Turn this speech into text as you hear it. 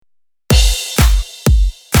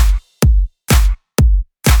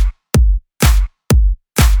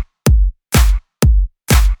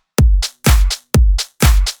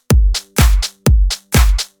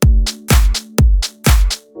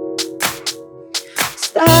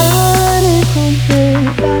Stare con te è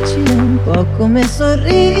facile, un po' come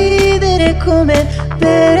sorridere, come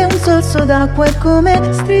bere un sorso d'acqua, è come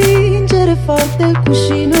stringere forte il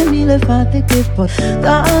cuscino e mille fate che poi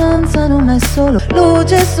danzano, ma è solo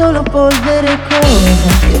luce, è solo polvere,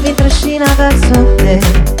 cosa che mi trascina verso te.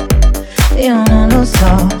 Io non lo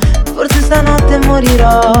so, forse stanotte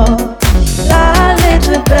morirò dalle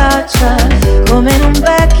tue braccia, come in un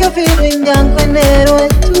vecchio film in bianco e nero, e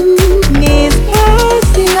tu mi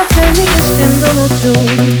sposti a piedi che scendono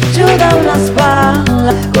giù da una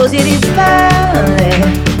spalla, così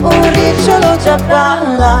ribelle, un ricciolo già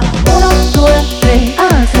balla. 1, 2, 3,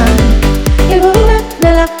 alza il volume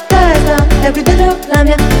nella testa, è qui dentro la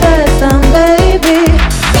mia testa, baby.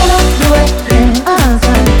 1, 2, 3,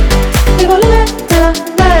 alza il volume nella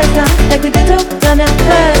testa, è qui dentro la mia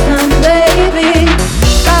testa, baby.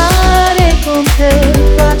 Stare con te è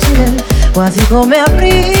facile, quasi come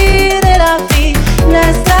aprire la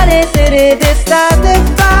finestra le sere d'estate,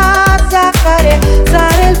 basta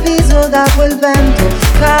carezzare il viso da quel vento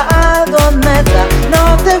caldo a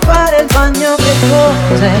mezzanotte, fare il bagno, che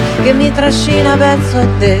cos'è che mi trascina verso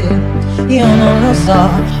te. Io non lo so,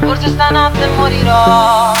 forse stanotte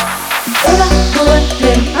morirò. 1, 2,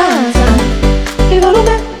 3, alza il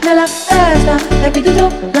volume nella testa, è qui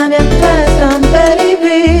dentro la mia testa,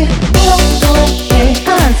 baby. 1, 2, 3,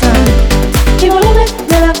 alza il volume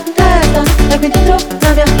nella testa, è qui dentro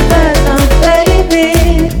la mia testa,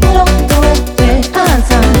 baby. 1, 2, 3,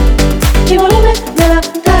 alza il volume nella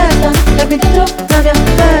testa, è qui dentro la mia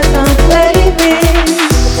testa, baby.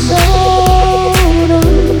 Sono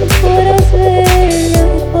ancora sveglia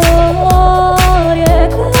fuori e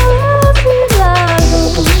quasi il lago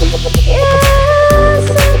che è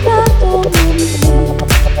saltato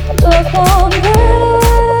con me.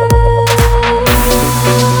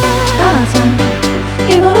 Alza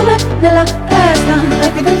il volume nella testa,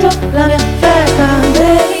 è qui dentro la mia testa.